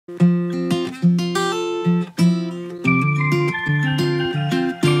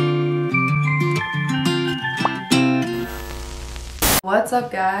What's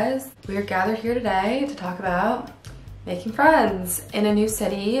up, guys? We are gathered here today to talk about making friends in a new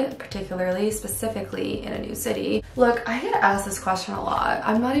city, specifically in a new city. Look, I get asked this question a lot.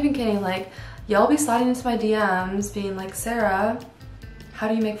 I'm not even kidding. Like, y'all be sliding into my DMs being like, Sarah, how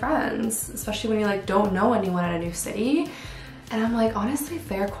do you make friends? Especially when you like don't know anyone in a new city. And I'm like, honestly,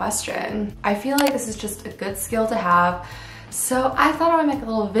 fair question. I feel like this is just a good skill to have. So I thought I would make a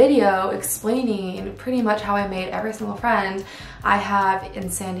little video explaining pretty much how I made every single friend I have in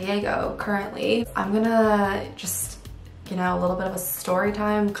San Diego currently. I'm gonna just, you know, a little bit of a story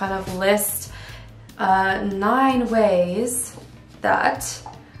time, kind of list 9 ways that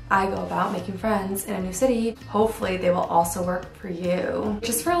I go about making friends in a new city. Hopefully they will also work for you.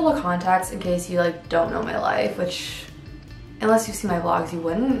 Just for a little context in case you like don't know my life, which unless you see my vlogs, you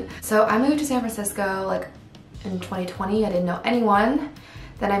wouldn't. So I moved to San Francisco like in 2020, I didn't know anyone.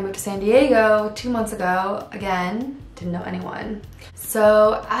 Then I moved to San Diego 2 months ago, again, didn't know anyone.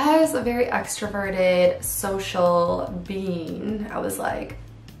 So as a very extroverted, social being, I was like,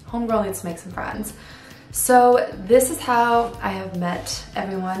 homegirl needs to make some friends. So this is how I have met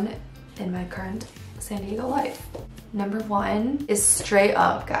everyone in my current San Diego life. Number 1 is straight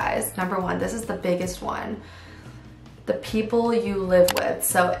up, guys. Number 1, this is the biggest one. The people you live with.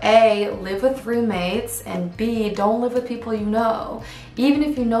 So A, live with roommates, and B, don't live with people you know. Even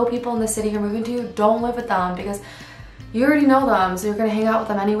if you know people in the city you're moving to, don't live with them because you already know them, so you're gonna hang out with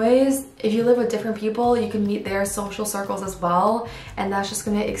them anyways. If you live with different people, you can meet their social circles as well, and that's just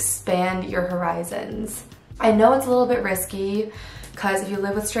gonna expand your horizons. I know it's a little bit risky because if you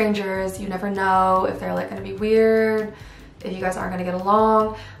live with strangers, you never know if they're like gonna be weird, if you guys aren't gonna get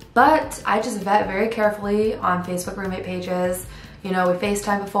along. But I just vet very carefully on Facebook roommate pages. You know, we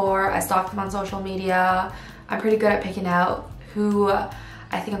FaceTime before, I stalk them on social media. I'm pretty good at picking out who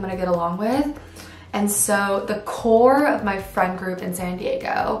I think I'm gonna get along with. And so the core of my friend group in San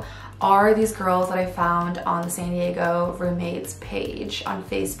Diego are these girls that I found on the San Diego roommates page on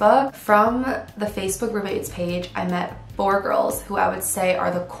Facebook. From the Facebook roommates page, I met 4 girls who I would say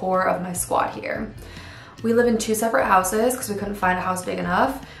are the core of my squad here. We live in 2 separate houses because we couldn't find a house big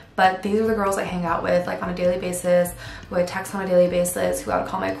enough. But these are the girls I hang out with like on a daily basis, who I text on a daily basis, who I would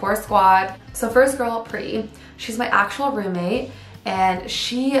call my core squad. So first girl, Pri, she's my actual roommate, and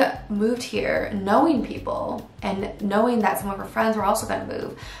she moved here knowing people and knowing that some of her friends were also gonna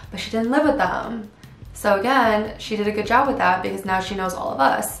move, but she didn't live with them. So again, she did a good job with that because now she knows all of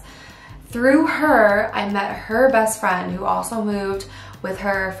us. Through her, I met her best friend who also moved with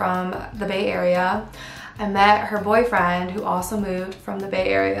her from the Bay Area. I met her boyfriend who also moved from the Bay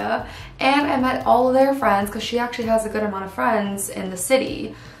Area, and I met all of their friends because she actually has a good amount of friends in the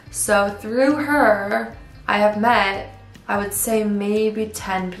city. So through her, I have met, I would say maybe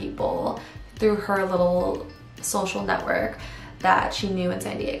 10 people through her little social network that she knew in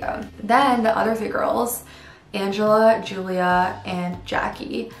San Diego. Then the other 3 girls, Angela, Julia, and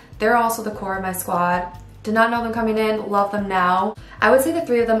Jackie, they're also the core of my squad. Did not know them coming in, love them now. I would say the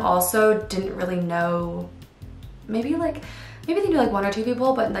 3 of them also didn't really know, maybe they knew like 1 or 2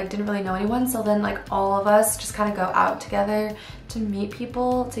 people, but like didn't really know anyone. So then like all of us just kind of go out together to meet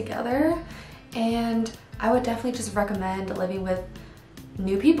people together. And I would definitely just recommend living with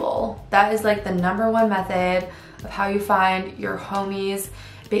new people. That is like the #1 method of how you find your homies.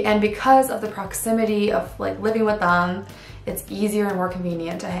 And because of the proximity of like living with them, it's easier and more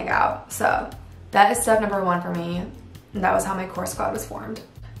convenient to hang out. So that is step #1 for me, and that was how my core squad was formed.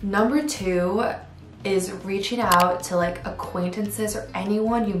 Number 2 is reaching out to like acquaintances or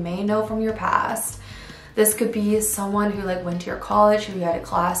anyone you may know from your past. This could be someone who like went to your college, who you had a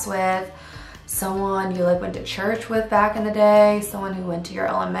class with, someone you like went to church with back in the day, someone who went to your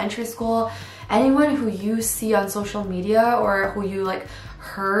elementary school, anyone who you see on social media or who you like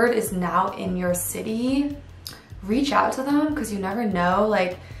heard is now in your city. Reach out to them because you never know,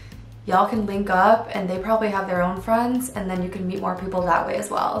 like, y'all can link up and they probably have their own friends, and then you can meet more people that way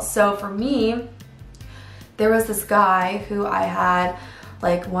as well. So for me, there was this guy who I had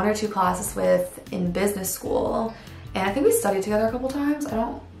like 1 or 2 classes with in business school, and I think we studied together a couple times.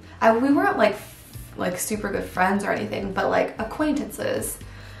 We weren't like super good friends or anything, but like acquaintances.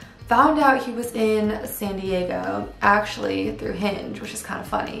 Found out he was in San Diego actually through Hinge, which is kind of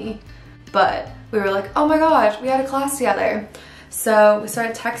funny. But we were like, oh my gosh, we had a class together. So we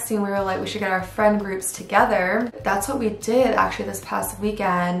started texting, we were like, we should get our friend groups together. That's what we did actually this past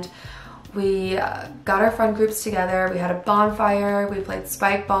weekend. We got our friend groups together, we had a bonfire, we played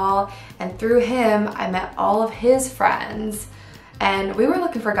spike ball, and through him, I met all of his friends. And we were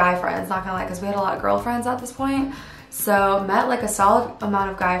looking for guy friends, not gonna lie, because we had a lot of girlfriends at this point. So met like a solid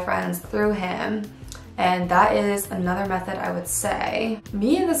amount of guy friends through him. And that is another method I would say.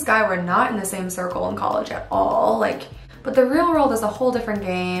 Me and this guy were not in the same circle in college at all. Like, but the real world is a whole different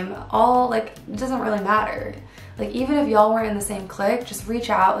game. It doesn't really matter. Like, even if y'all weren't in the same clique, just reach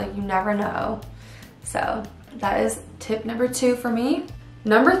out, like, you never know. So that is tip number 2 for me.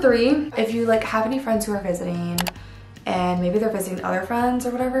 Number 3, if you like have any friends who are visiting and maybe they're visiting other friends or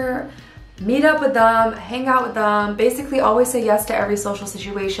whatever, meet up with them, hang out with them. Basically always say yes to every social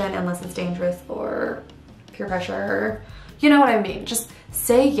situation unless it's dangerous or peer pressure, or you know what I mean. Just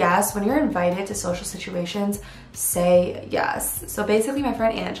say yes. When you're invited to social situations, say yes. So basically my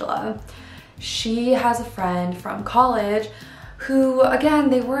friend Angela, she has a friend from college who,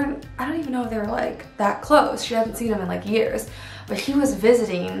 again, I don't even know if they were like that close. She hasn't seen him in like years, but he was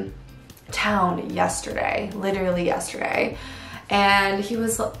visiting town yesterday, literally yesterday. And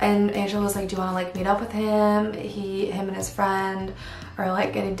Angela was like, do you want to like meet up with him? Him and his friend are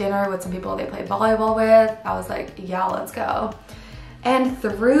like getting dinner with some people they play volleyball with. I was like, yeah, let's go. And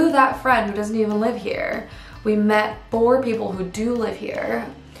through that friend who doesn't even live here, we met 4 people who do live here.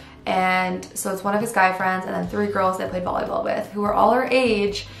 And so it's one of his guy friends and then 3 girls they played volleyball with who were all our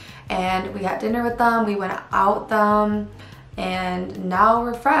age. And we had dinner with them, we went out with them, and now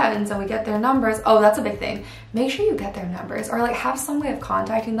we're friends and we get their numbers. Oh, that's a big thing. Make sure you get their numbers or like have some way of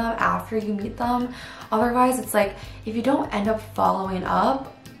contacting them after you meet them. Otherwise, it's like if you don't end up following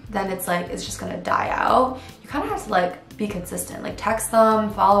up, then it's like it's just gonna die out. You kind of have to like be consistent, like text them,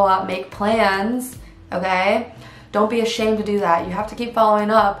 follow up, make plans, okay? Don't be ashamed to do that. You have to keep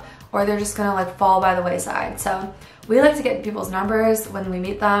following up or they're just gonna like fall by the wayside. So we like to get people's numbers when we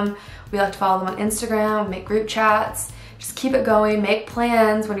meet them. We like to follow them on Instagram, make group chats. Just keep it going, make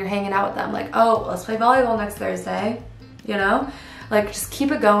plans when you're hanging out with them. Like, oh, let's play volleyball next Thursday, you know? Like, just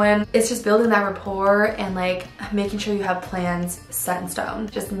keep it going. It's just building that rapport and like making sure you have plans set in stone.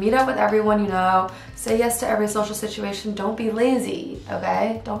 Just meet up with everyone you know, say yes to every social situation. Don't be lazy,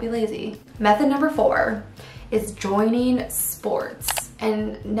 okay? Don't be lazy. Method number 4 is joining sports.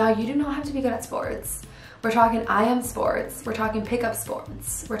 And now you do not have to be good at sports. We're talking IM sports, we're talking pickup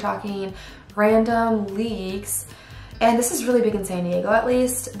sports, we're talking random leagues. And this is really big in San Diego, at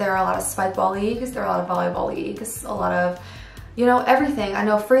least. There are a lot of spike ball leagues, there are a lot of volleyball leagues, a lot of, you know, everything. I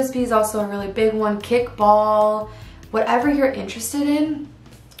know Frisbee is also a really big one, kickball, whatever you're interested in.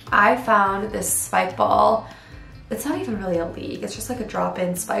 I found this spike ball, it's not even really a league, it's just like a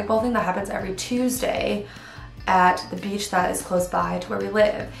drop-in spike ball thing that happens every Tuesday at the beach that is close by to where we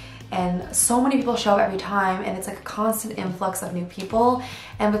live. And so many people show up every time and it's like a constant influx of new people.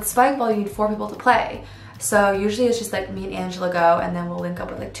 And with spike ball, you need 4 people to play. So usually it's just like me and Angela go and then we'll link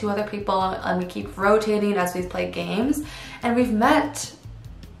up with like 2 other people and we keep rotating as we play games. And we've met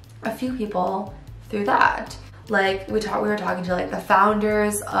a few people through that. Like we were talking to like the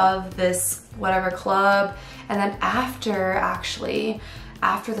founders of this whatever club, and then after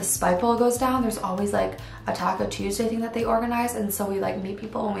the spike ball goes down, there's always like a Taco Tuesday thing that they organize, and so we like meet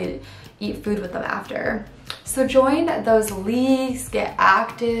people and we eat food with them after. So join those leagues, get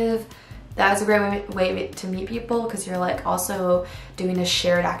active. That's a great way to meet people because you're like also doing a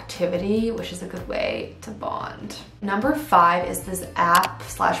shared activity, which is a good way to bond. Number 5 is this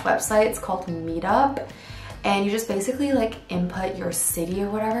app/website. It's called Meetup, and you just basically like input your city or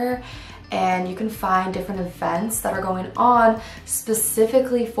whatever, and you can find different events that are going on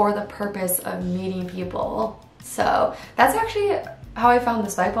specifically for the purpose of meeting people. So that's actually how I found the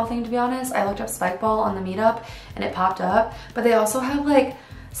spike ball thing, to be honest. I looked up spike ball on the Meetup and it popped up, but they also have like,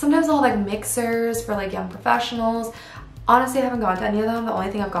 sometimes they'll have like mixers for like young professionals. Honestly, I haven't gone to any of them. The only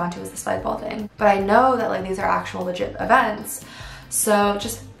thing I've gone to is the spike ball thing, but I know that like these are actual legit events. So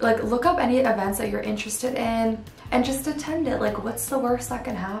just like look up any events that you're interested in and just attend it. Like, what's the worst that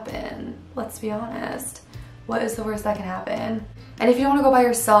can happen? Let's be honest. What is the worst that can happen? And if you don't want to go by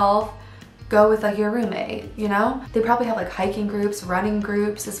yourself, go with like your roommate, you know? They probably have like hiking groups, running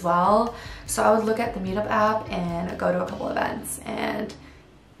groups as well. So I would look at the Meetup app and go to a couple events and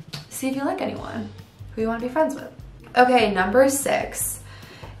see if you like anyone who you want to be friends with. Okay, number 6.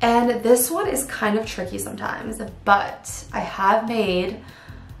 And this one is kind of tricky sometimes, but I have made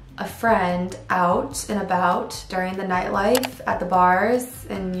a friend out and about during the nightlife at the bars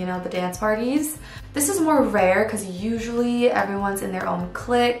and, you know, the dance parties. This is more rare because usually everyone's in their own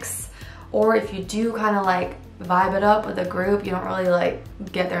cliques, or if you do kind of like vibe it up with a group, you don't really like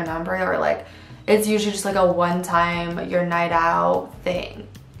get their number, or like it's usually just like a one-time your night out thing.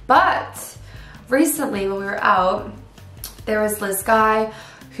 But recently when we were out, there was this guy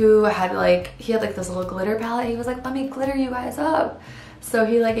who had like, he had like this little glitter palette. He was like, let me glitter you guys up. So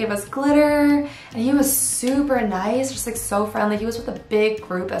he like gave us glitter and he was super nice, just like so friendly. He was with a big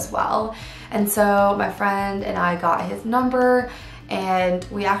group as well. And so my friend and I got his number and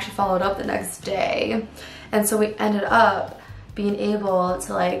we actually followed up the next day. And so we ended up being able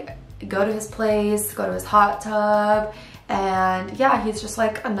to like go to his place, go to his hot tub, and yeah, he's just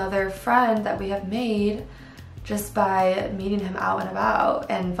like another friend that we have made just by meeting him out and about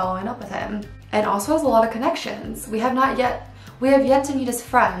and following up with him. And also has a lot of connections. We have yet to meet his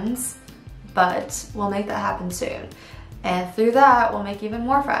friends, but we'll make that happen soon. And through that, we'll make even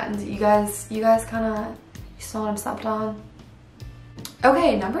more friends. You guys kinda, you saw what I'm stepped on?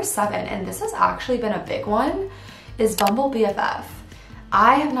 Okay, number 7, and this has actually been a big one, is Bumble BFF.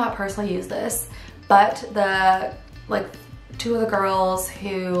 I have not personally used this, but the like 2 of the girls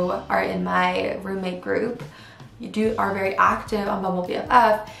who are in my roommate group are very active on Bumble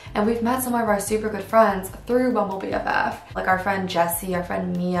BFF, and we've met some of our super good friends through Bumble BFF. Like our friend Jessie, our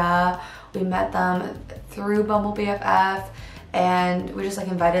friend Mia, we met them through Bumble BFF, and we just like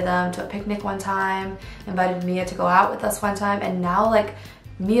invited them to a picnic one time, invited Mia to go out with us one time, and now like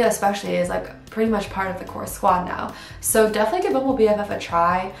Mia especially is like pretty much part of the core squad now. So definitely give Bumble BFF a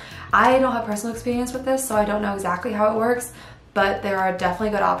try. I don't have personal experience with this, so I don't know exactly how it works, but there are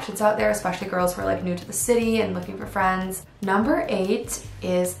definitely good options out there, especially girls who are like new to the city and looking for friends. Number 8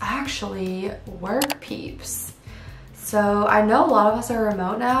 is actually work peeps. So I know a lot of us are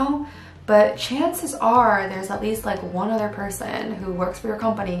remote now, but chances are there's at least like one other person who works for your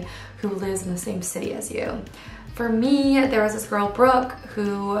company who lives in the same city as you. For me, there was this girl, Brooke,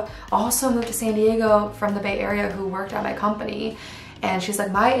 who also moved to San Diego from the Bay Area who worked at my company. And she's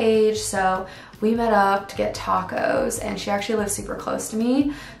like my age, so we met up to get tacos, and she actually lives super close to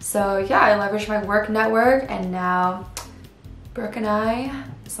me. So yeah, I leveraged my work network, and now Brooke and I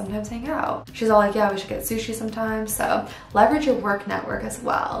sometimes hang out. She's all like, yeah, we should get sushi sometime. So leverage your work network as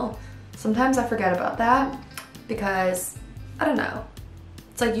well. Sometimes I forget about that because, I don't know,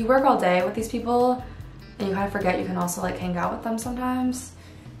 it's like you work all day with these people and you kind of forget you can also like hang out with them sometimes.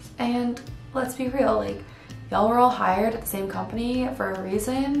 And let's be real, like y'all were all hired at the same company for a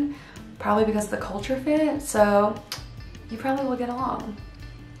reason, probably because of the culture fit, so you probably will get along,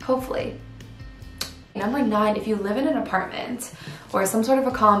 hopefully. Number 9, if you live in an apartment or some sort of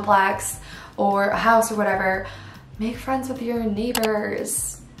a complex or a house or whatever, make friends with your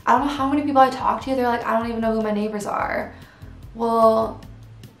neighbors. I don't know how many people I talk to, they're like, I don't even know who my neighbors are. Well,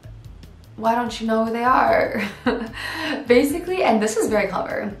 why don't you know who they are? Basically, and this is very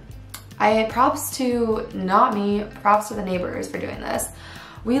clever. Props to, not me, props to the neighbors for doing this.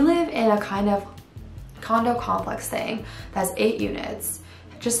 We live in a kind of condo complex thing that has 8 units.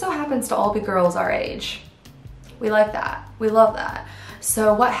 It just so happens to all be girls our age. We like that, we love that.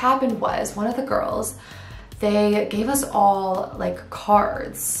 So what happened was, one of the girls, they gave us all like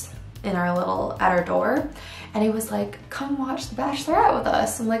cards in our at our door, and it was like, come watch The Bachelorette with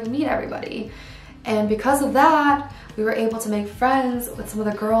us and like meet everybody. And because of that, we were able to make friends with some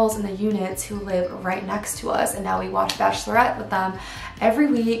of the girls in the units who live right next to us, and now we watch Bachelorette with them every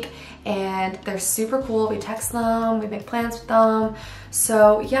week, and they're super cool. We text them, we make plans with them.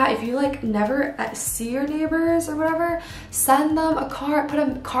 So yeah, if you like never see your neighbors or whatever, send them a card, put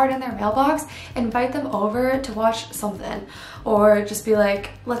a card in their mailbox, invite them over to watch something, or just be like,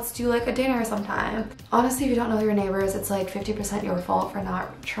 let's do like a dinner sometime. Honestly, if you don't know your neighbors, it's like 50% your fault for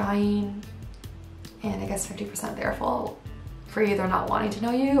not trying, and I guess 50% their fault for either not wanting to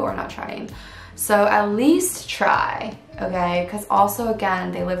know you or not trying. So at least try, okay? Because also,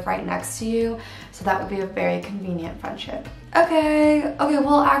 again, they live right next to you, so that would be a very convenient friendship. Okay,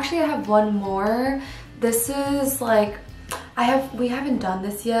 well actually I have one more. This is like, we haven't done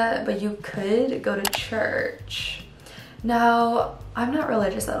this yet, but you could go to church. Now, I'm not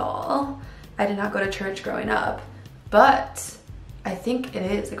religious at all. I did not go to church growing up, but I think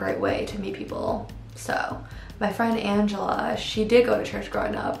it is a great way to meet people. So my friend Angela, she did go to church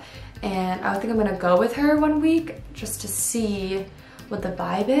growing up, and I think I'm gonna go with her one week just to see what the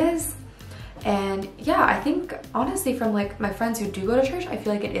vibe is. And yeah, I think honestly from like my friends who do go to church, I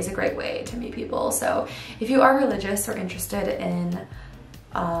feel like it is a great way to meet people. So if you are religious or interested in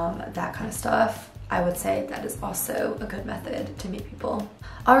that kind of stuff, I would say that is also a good method to meet people.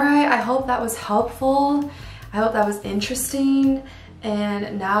 All right, I hope that was helpful. I hope that was interesting.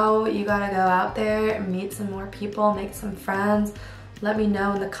 And now you gotta go out there and meet some more people, make some friends. Let me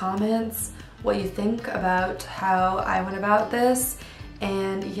know in the comments what you think about how I went about this.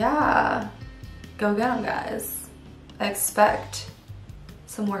 And yeah, go get them, guys. I expect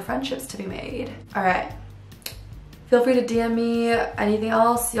some more friendships to be made. All right, feel free to DM me anything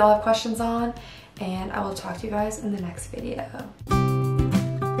else y'all have questions on, and I will talk to you guys in the next video.